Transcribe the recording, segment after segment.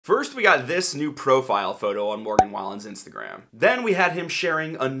First, we got this new profile photo on Morgan Wallen's Instagram. Then we had him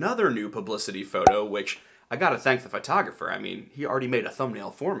sharing another new publicity photo, which I gotta thank the photographer. I mean, he already made a thumbnail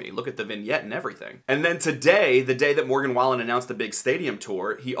for me. Look at the vignette and everything. And then today, the day that Morgan Wallen announced the big stadium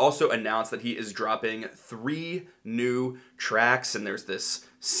tour, he also announced that he is dropping 3 new tracks, and there's this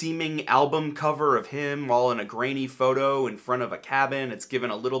seeming album cover of him all in a grainy photo in front of a cabin. It's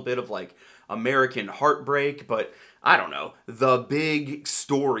given a little bit of like American heartbreak, but I don't know. The big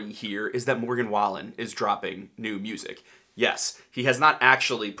story here is that Morgan Wallen is dropping new music. Yes, he has not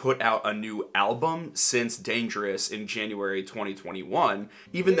actually put out a new album since Dangerous in January 2021,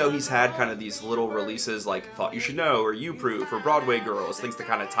 even though he's had kind of these little releases like Thought You Should Know or You Proof or Broadway Girls, things to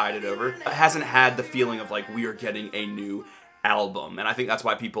kind of tide it over. It hasn't had the feeling of like we are getting a new album, and I think that's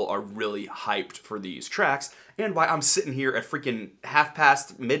why people are really hyped for these tracks and why I'm sitting here at freaking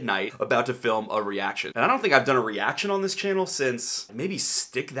midnight about to film a reaction. And I don't think I've done a reaction on this channel since maybe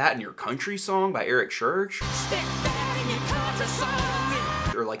Stick That in Your Country song by Eric Church. Stick that in your country song.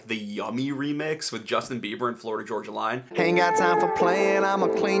 Or like the Yummy remix with Justin Bieber and Florida Georgia Line. Ain't got time for playing, I'ma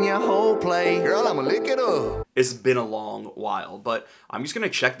clean your whole plate. Girl, I'ma lick it up. It's been a long while, but I'm just gonna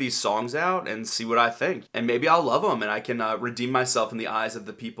check these songs out and see what I think. And maybe I'll love them and I can redeem myself in the eyes of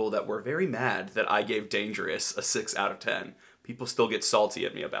the people that were very mad that I gave Dangerous a 6 out of 10. People still get salty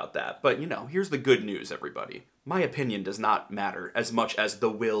at me about that. But you know, here's the good news, everybody. My opinion does not matter as much as the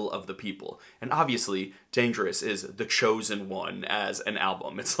will of the people. And obviously, Dangerous is the chosen one as an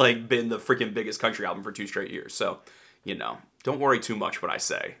album. It's like been the freaking biggest country album for 2 straight years. So, you know, don't worry too much what I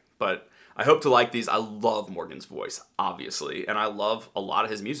say. But I hope to like these. I love Morgan's voice, obviously. And I love a lot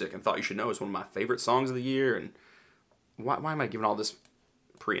of his music. And Thought You Should Know is one of my favorite songs of the year. And why am I giving all this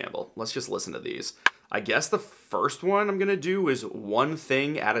preamble? Let's just listen to these. I guess the first one I'm going to do is One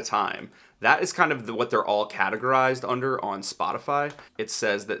Thing at a Time. That is kind of what they're all categorized under on Spotify. It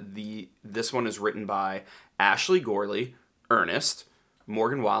says that this one is written by Ashley Gorley, Ernest,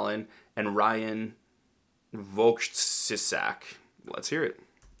 Morgan Wallen, and Ryan Vogtsisak. Let's hear it.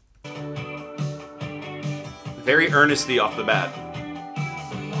 Very earnesty off the bat.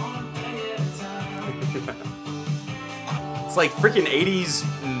 It's like freaking 80s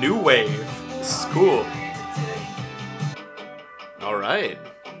new wave. This is cool. All right.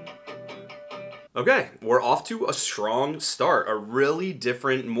 Okay, we're off to a strong start. A really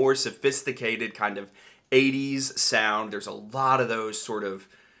different, more sophisticated kind of 80s sound. There's a lot of those sort of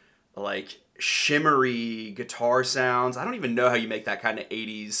like shimmery guitar sounds. I don't even know how you make that kind of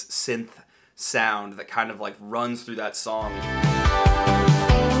 80s synth sound that kind of like runs through that song.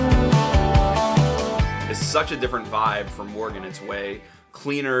 It's such a different vibe from Morgan. It's way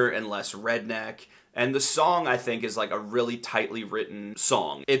cleaner and less redneck. And the song, I think, is like a really tightly written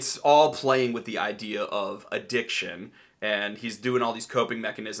song. It's all playing with the idea of addiction, and he's doing all these coping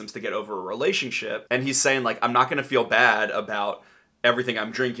mechanisms to get over a relationship. And he's saying, like, I'm not gonna feel bad about everything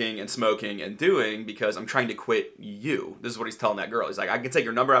I'm drinking and smoking and doing because I'm trying to quit you. This is what he's telling that girl. He's like, I can take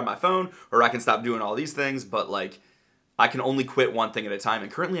your number out of my phone, or I can stop doing all these things, but like, I can only quit one thing at a time,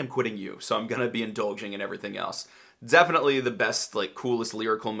 and currently I'm quitting you, so I'm gonna be indulging in everything else. Definitely the best, like, coolest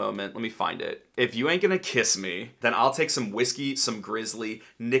lyrical moment. Let me find it. If you ain't gonna kiss me, then I'll take some whiskey, some grizzly,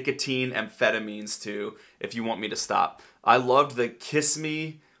 nicotine, amphetamines too, if you want me to stop. I loved the kiss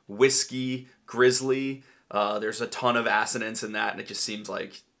me, whiskey, grizzly. There's a ton of assonance in that, and it just seems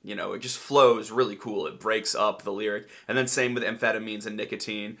like, you know, it just flows really cool. It breaks up the lyric. And then same with amphetamines and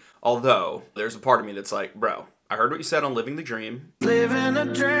nicotine. Although, there's a part of me that's like, bro, I heard what you said on Living the Dream. Living a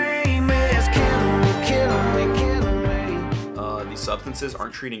dream is killing me, killing me, killing me. These substances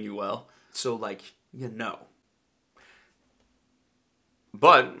aren't treating you well. So, like, you know.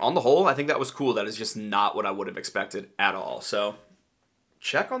 But, on the whole, I think that was cool. That is just not what I would have expected at all. So,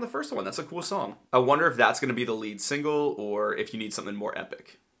 check on the first one. That's a cool song. I wonder if that's going to be the lead single or if you need something more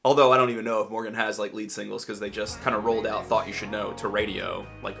epic. Although, I don't even know if Morgan has, like, lead singles because they just kind of rolled out Thought You Should Know to radio,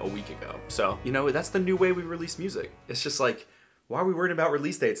 like, a week ago. So, you know, that's the new way we release music. It's just like, why are we worried about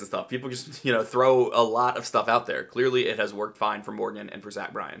release dates and stuff? People just, you know, throw a lot of stuff out there. Clearly, it has worked fine for Morgan and for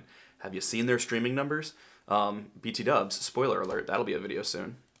Zach Bryan. Have you seen their streaming numbers? BT Dubs, spoiler alert, that'll be a video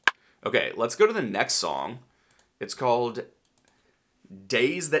soon. Okay, let's go to the next song. It's called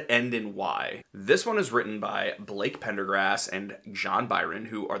Days That End in Y. This one is written by Blake Pendergrass and John Byron,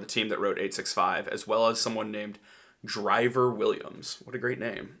 who are the team that wrote 865, as well as someone named Driver Williams. What a great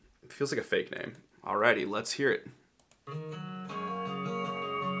name. It feels like a fake name. Alrighty, let's hear it.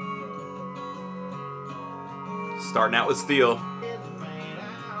 Starting out with Steel.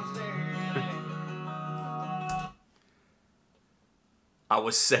 I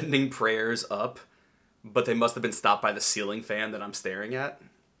was sending prayers up, but they must have been stopped by the ceiling fan that I'm staring at.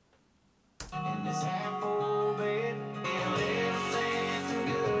 In this half full bed, and let's say some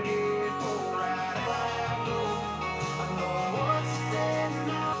good years pour right out. I know what she said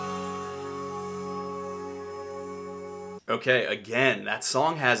no. Okay, again, that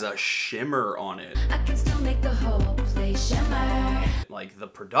song has a shimmer on it. I can still make the whole place shimmer. Like, the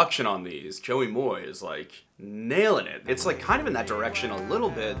production on these, Joey Moy is like nailing it. It's like kind of in that direction a little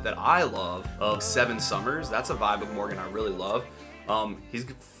bit that I love of Seven Summers. That's a vibe of Morgan I really love. He's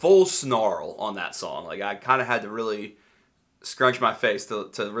full snarl on that song. Like, I kind of had to really scrunch my face to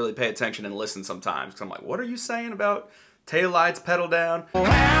really pay attention and listen sometimes. Because I'm like, what are you saying about taillights, pedal down?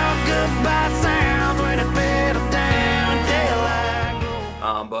 How goodbye sounds when it's pedal down, taillight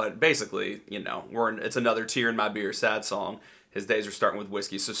glow. But basically, you know, it's another tear in my beer, sad song. His days are starting with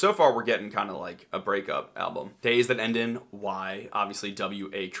whiskey. So far we're getting kind of like a breakup album. Days that end in Y, obviously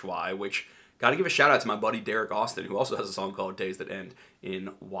W-H-Y, which got to give a shout out to my buddy Derek Austin, who also has a song called Days That End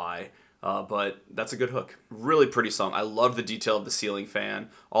in Y. But that's a good hook. Really pretty song. I love the detail of the ceiling fan.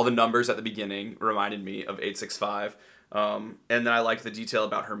 All the numbers at the beginning reminded me of 865. And then I liked the detail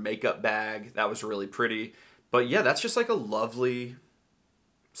about her makeup bag. That was really pretty. But yeah, that's just like a lovely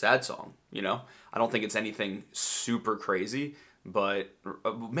sad song, you know? I don't think it's anything super crazy, but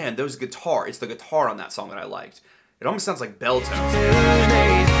man, it's the guitar on that song that I liked. It almost sounds like bell tones.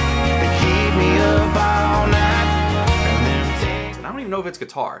 Tuesdays, they keep me up all night. And I don't even know if it's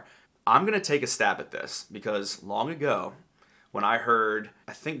guitar. I'm gonna take a stab at this because long ago, when I heard,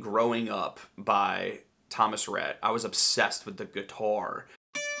 I think Growing Up by Thomas Rhett, I was obsessed with the guitar.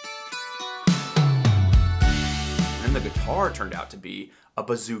 And then the guitar turned out to be a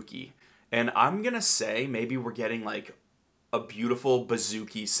bouzouki. And I'm gonna say maybe we're getting like a beautiful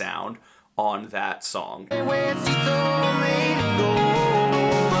bouzouki sound on that song. And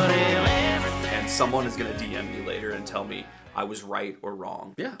someone is gonna DM me later and tell me I was right or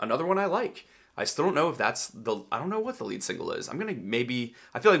wrong. Yeah, another one I like. I still don't know if I don't know what the lead single is. I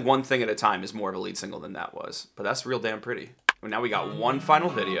feel like One Thing at a Time is more of a lead single than that was, but that's real damn pretty. Well, now we got one final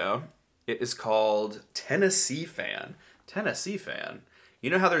video. It is called Tennessee Fan. Tennessee Fan. You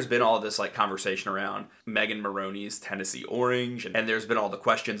know how there's been all this like conversation around Megan Maroney's Tennessee Orange, and there's been all the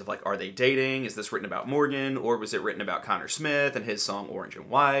questions of like, are they dating? Is this written about Morgan, or was it written about Connor Smith and his song Orange and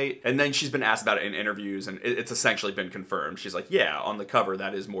White? And then she's been asked about it in interviews, and it's essentially been confirmed. She's like, yeah, on the cover,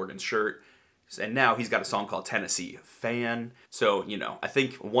 that is Morgan's shirt. And now he's got a song called Tennessee Fan. So, you know, I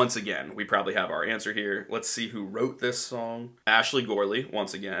think once again, we probably have our answer here. Let's see who wrote this song. Ashley Gorley,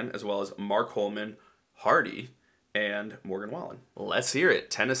 once again, as well as Mark Holman, Hardy, and Morgan Wallen. Let's hear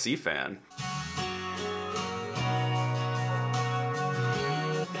it. Tennessee Fan.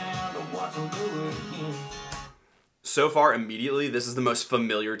 So far, immediately, this is the most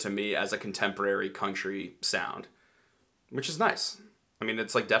familiar to me as a contemporary country sound, which is nice. I mean,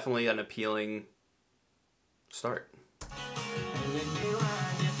 it's like definitely an appealing start.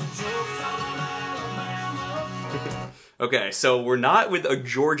 Okay, so we're not with a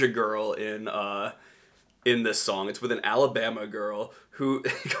Georgia girl in this song. It's with an Alabama girl who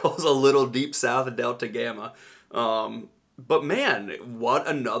calls a little deep south Delta Gamma. But man,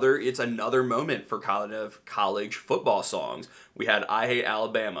 it's another moment for kind of college football songs. We had I Hate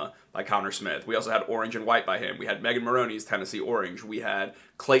Alabama by Connor Smith. We also had Orange and White by him. We had Megan Maroney's Tennessee Orange. We had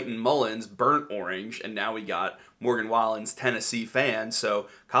Clayton Mullen's Burnt Orange. And now we got Morgan Wallen's Tennessee Fan. So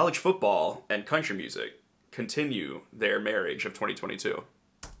college football and country music continue their marriage of 2022.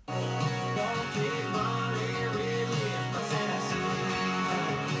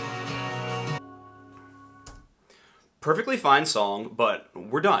 Perfectly fine song, but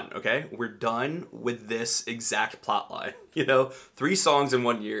we're done, okay? We're done with this exact plot line. You know, 3 songs in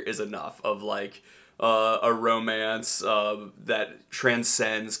 1 year is enough of like a romance that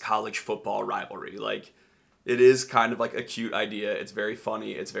transcends college football rivalry. Like, it is kind of like a cute idea. It's very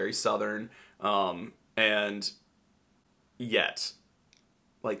funny. It's very Southern. And yet,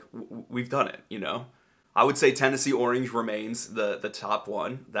 like, we've done it, you know? I would say Tennessee Orange remains the top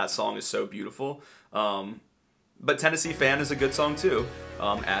one. That song is so beautiful. But Tennessee Fan is a good song too,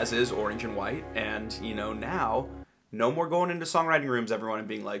 as is Orange and White. And, you know, now, no more going into songwriting rooms, everyone, and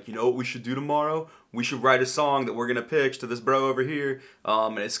being like, you know what we should do tomorrow? We should write a song that we're going to pitch to this bro over here.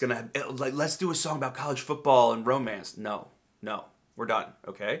 And it's going to, like, let's do a song about college football and romance. No, we're done,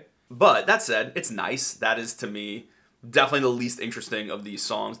 okay? But that said, it's nice. That is, to me, definitely the least interesting of these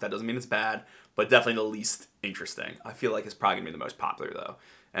songs. That doesn't mean it's bad, but definitely the least interesting. I feel like it's probably going to be the most popular, though.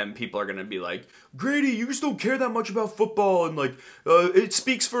 And people are going to be like, Grady, you just don't care that much about football, and like, it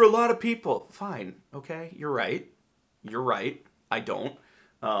speaks for a lot of people. Fine, okay, you're right. I don't.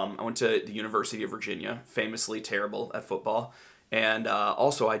 I went to the University of Virginia, famously terrible at football. And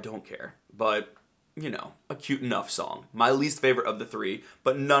also, I Don't Care. But, you know, a cute enough song. My least favorite of the three,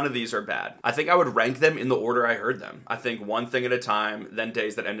 but none of these are bad. I think I would rank them in the order I heard them. I think One Thing at a Time, then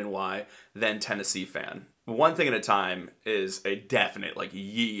Days That End in Y, then Tennessee Fan. One Thing at a Time is a definite, like,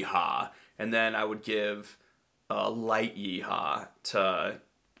 yeehaw. And then I would give a light yeehaw to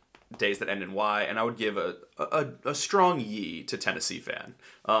Days That End in Y, and I would give a strong yee to Tennessee Fan.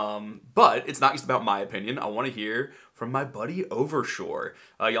 But it's not just about my opinion. I want to hear from my buddy Overshore.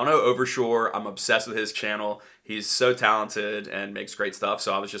 Y'all know Overshore. I'm obsessed with his channel. He's so talented and makes great stuff.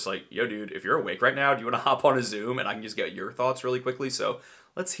 So I was just like, yo, dude, if you're awake right now, do you want to hop on a Zoom and I can just get your thoughts really quickly? So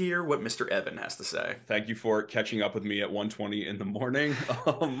let's hear what Mr. Evan has to say. Thank you for catching up with me at 1:20 in the morning.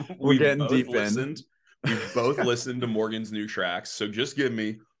 We're getting deep in. We've both listened to Morgan's new tracks. So just give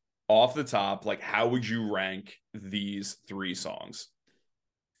me, off the top, like, how would you rank these three songs?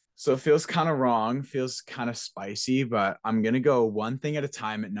 So it feels kind of wrong, feels kind of spicy, but I'm going to go One Thing at a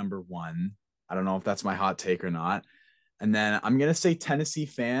Time at number 1. I don't know if that's my hot take or not. And then I'm going to say Tennessee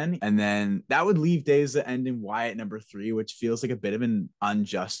Fan. And then that would leave Days That End in Y at number 3, which feels like a bit of an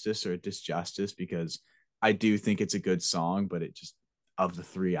injustice or a disjustice because I do think it's a good song, but it just, of the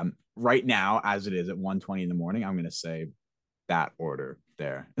three, I'm right now, as it is at 1:20 in the morning, I'm going to say that order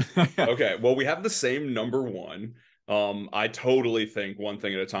there. Okay, well, we have the same number 1. I totally think One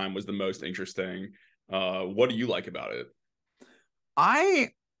Thing at a Time was the most interesting. What do you like about it?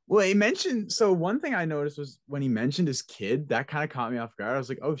 He mentioned, so one thing I noticed was when he mentioned his kid, that kind of caught me off guard. I was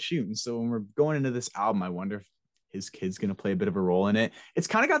like, oh shoot. And so when we're going into this album, I wonder if his kid's going to play a bit of a role in it. It's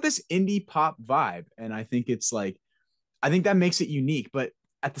kind of got this indie pop vibe. And I think I think that makes it unique, but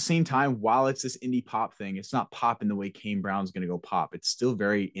at the same time, while it's this indie pop thing, it's not pop in the way Kane Brown's going to go pop. It's still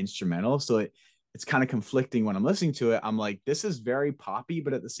very instrumental. So it's kind of conflicting when I'm listening to it. I'm like, this is very poppy,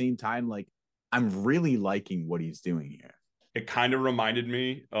 but at the same time, like, I'm really liking what he's doing here. It kind of reminded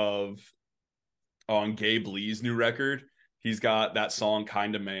me of on Gabe Lee's new record. He's got that song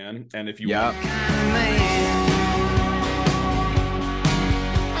Kinda Man. And if you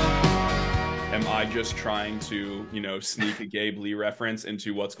am I just trying to, sneak a Gabe Lee reference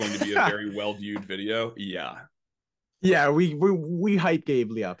into what's going to be a very well-viewed video? Yeah. Yeah, we hype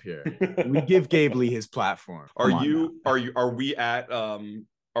Gabe Lee up here. We give Gabe Lee his platform. Are we at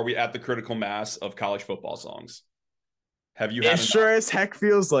the critical mass of college football songs? Have you had it sure as heck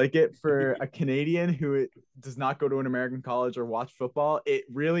feels like it for a Canadian who does not go to an American college or watch football. It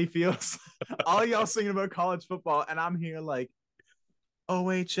really feels all y'all singing about college football, and I'm here like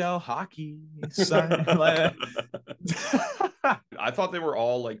OHL hockey. I thought they were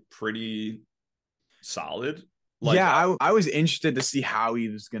all like pretty solid. I was interested to see how he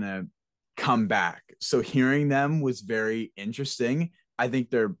was gonna come back. So hearing them was very interesting. I think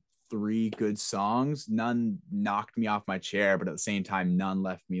they're 3 good songs. None knocked me off my chair, but at the same time, none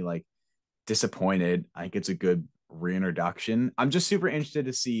left me like disappointed. I think it's a good reintroduction. I'm just super interested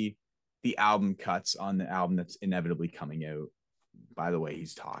to see the album cuts on the album that's inevitably coming out. By the way,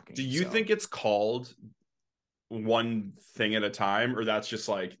 he's talking. Do you think it's called One Thing at a Time, or that's just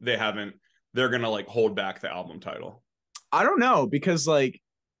like they're gonna like hold back the album title? I don't know, because like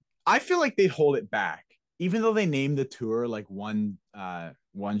I feel like they hold it back, even though they named the tour like one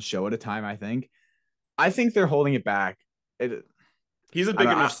show at a time. I think they're holding it back. He's a big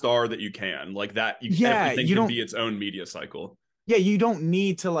enough star that you can like that. Everything can be its own media cycle. Yeah, you don't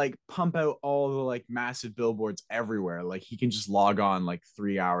need to like pump out all the like massive billboards everywhere. Like he can just log on like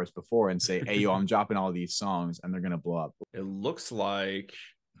 3 hours before and say, hey, yo, I'm dropping all these songs and they're going to blow up. It looks like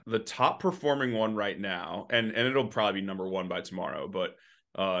the top performing one right now, and it'll probably be number 1 by tomorrow, but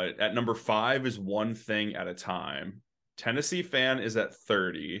at number 5 is One Thing at a Time. Tennessee Fan is at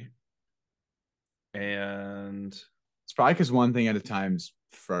 30. And it's probably because One Thing at a Time's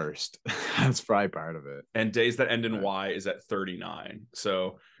first. That's probably part of it. And Days That End in Y is at 39.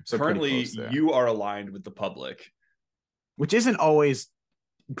 So currently you are aligned with the public, which isn't always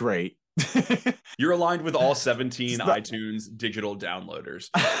great. You're aligned with all 17 iTunes digital downloaders.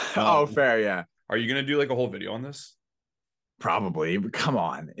 Oh, fair. Yeah. Are you going to do like a whole video on this? Probably. But come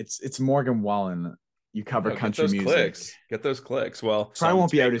on. It's Morgan Wallen. You cover country music. Get those clicks. Well, probably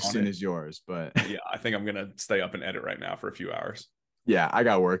won't be out as soon as yours, but yeah, I think I'm going to stay up and edit right now for a few hours. Yeah, I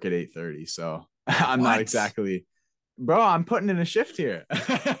got work at 8:30, so I'm not exactly, bro. I'm putting in a shift here.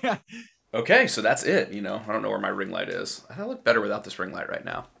 Okay, so that's it. I don't know where my ring light is. I look better without this ring light right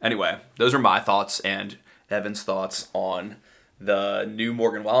now. Anyway, those are my thoughts and Evan's thoughts on the new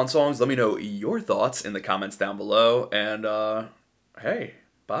Morgan Wallen songs. Let me know your thoughts in the comments down below. And hey,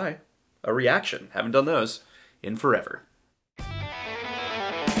 bye. A reaction. Haven't done those in forever.